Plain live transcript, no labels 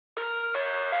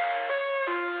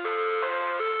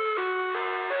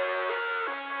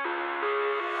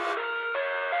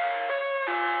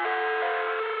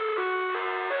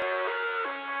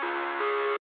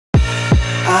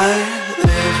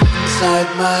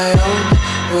my own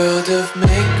world of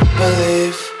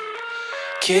make-believe.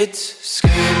 Kids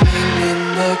screaming in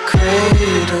their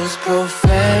cradles,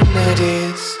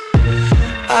 profanities.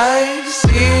 I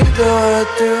see the world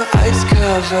through ice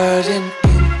covered in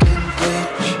ink and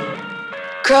bleach.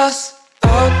 Cross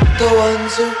out the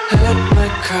ones who heard my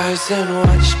cries and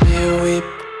watched me weep.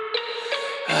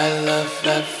 I love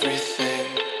everything.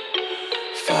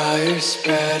 Fire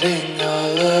spreading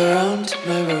all around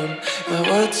my room. My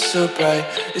world's so bright,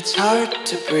 it's hard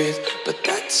to breathe, but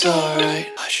that's alright.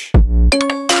 Hush.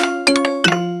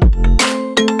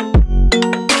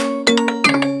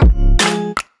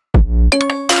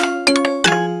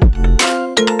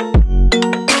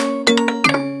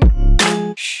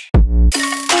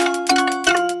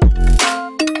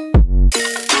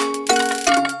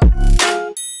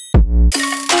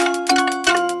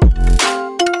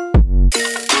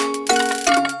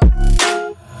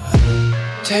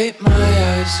 Take my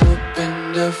eyes open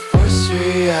to force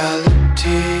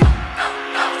reality.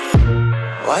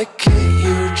 Why can't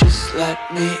you just let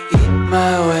me eat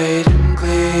my weight in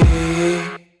glee?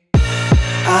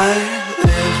 I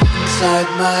live inside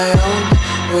my own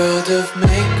world of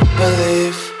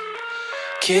make-believe.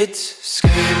 Kids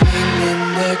screaming in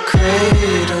their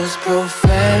cradles,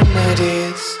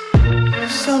 profanities.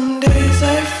 Some days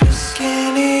I feel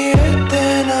skinnier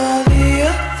than all the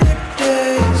other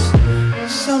days.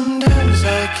 Sometimes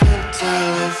I can't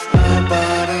tell if my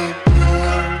body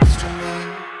belongs to me.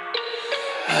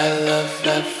 I love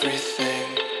everything.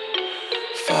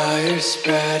 Fire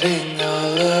spreading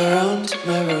all around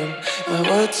my room. My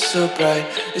world's so bright,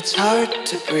 it's hard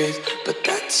to breathe, but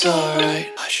that's alright.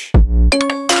 Hush.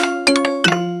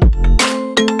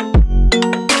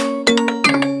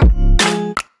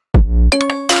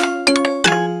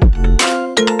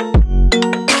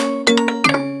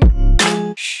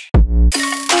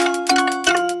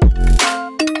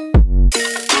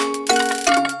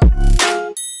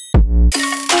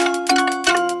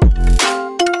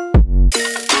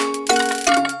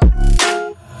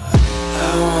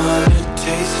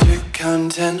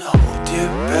 Content, hold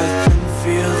your breath and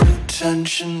feel the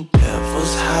tension.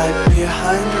 Devils hide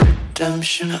behind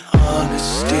redemption.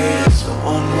 Honesty is a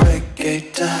one-way gate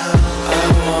to hell. I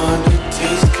wanna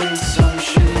taste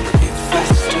consumption, breathe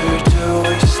faster to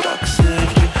waste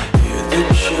oxygen. Hear the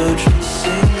children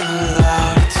sing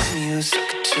aloud. It's music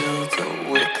till the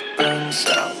wick burns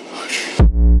out.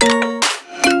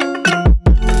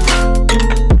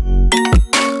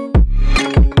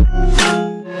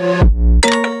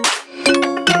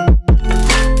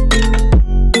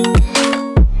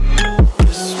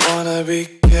 Be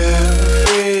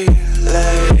carefree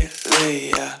lately,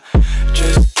 yeah.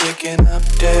 Just picking up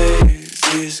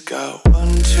daisies. Got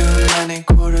one too many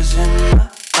quarters in my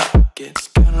pockets.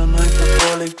 Count 'em like the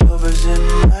 4-leaf clovers in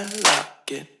my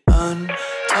locket.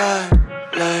 Untied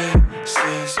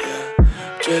laces, yeah.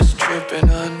 Just tripping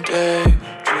on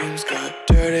daydreams. Got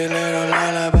dirty little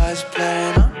lullabies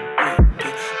playing on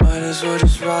repeat. Might as well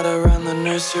just ride around the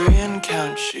nursery and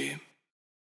count sheep.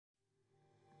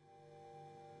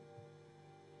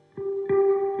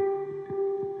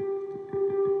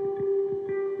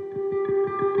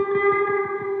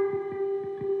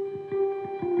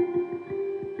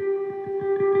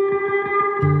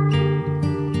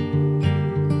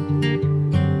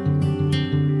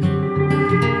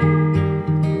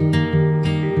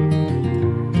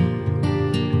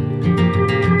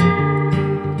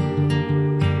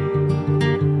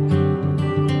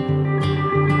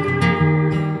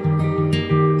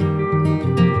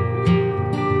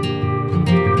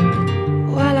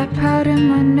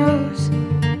 My nose,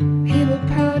 he will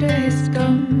powder his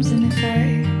gums, and if I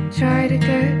try to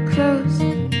get close,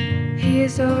 he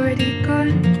is already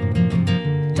gone.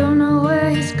 Don't know where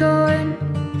he's going,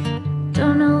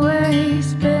 don't know where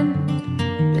he's been,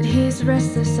 but he's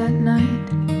restless at night,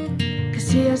 'cause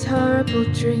he has horrible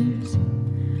dreams.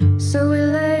 So we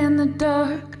lay in the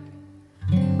dark,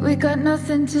 we got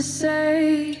nothing to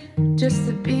say, just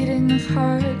the beating of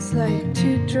hearts like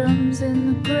two drums in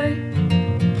the grave.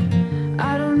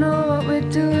 I don't know what we're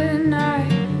doing, I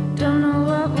don't know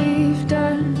what we've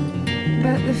done,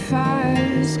 but the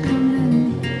fire's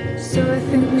coming, so I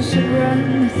think we should run,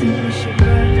 I think we should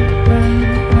run, run,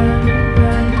 run,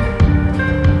 run.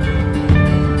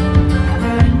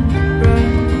 Run, run,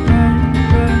 run,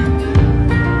 run.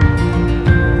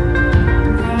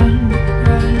 Run,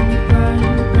 run, run,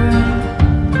 run.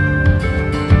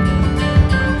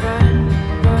 Run, run,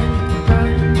 run,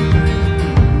 run.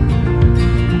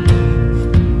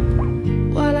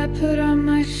 While I put on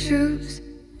my shoes,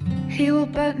 he will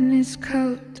button his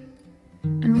coat,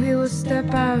 and we will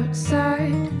step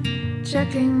outside,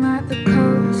 checking my that the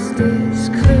coast is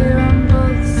clear on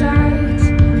both sides.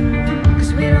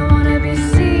 'Cause we don't wanna be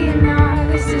seen now,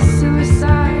 this is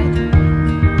suicide.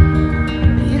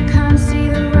 You can't see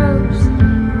the ropes,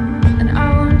 and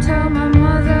I won't tell my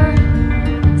mother.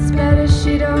 It's better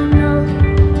she don't know,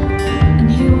 and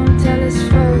he won't tell his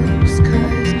folks,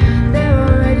 'cause they're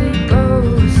already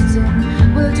ghosts.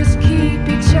 And we'll just keep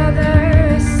each other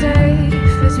as safe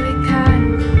as we can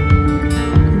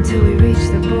until we reach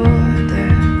the border,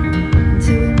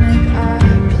 until we make our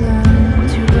plan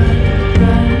to run,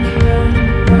 run, run,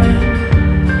 run,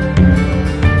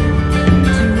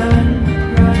 to run,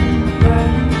 run,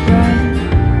 run, run,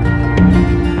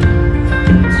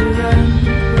 to run,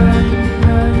 run,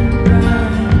 run, run.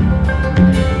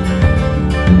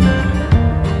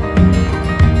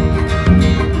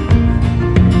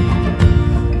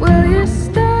 Will you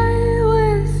stay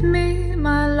with me,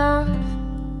 my love,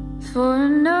 for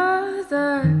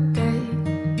another day?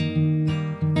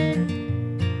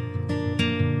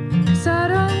 'Cause I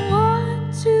don't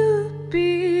want to be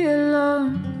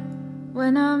alone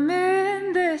when I'm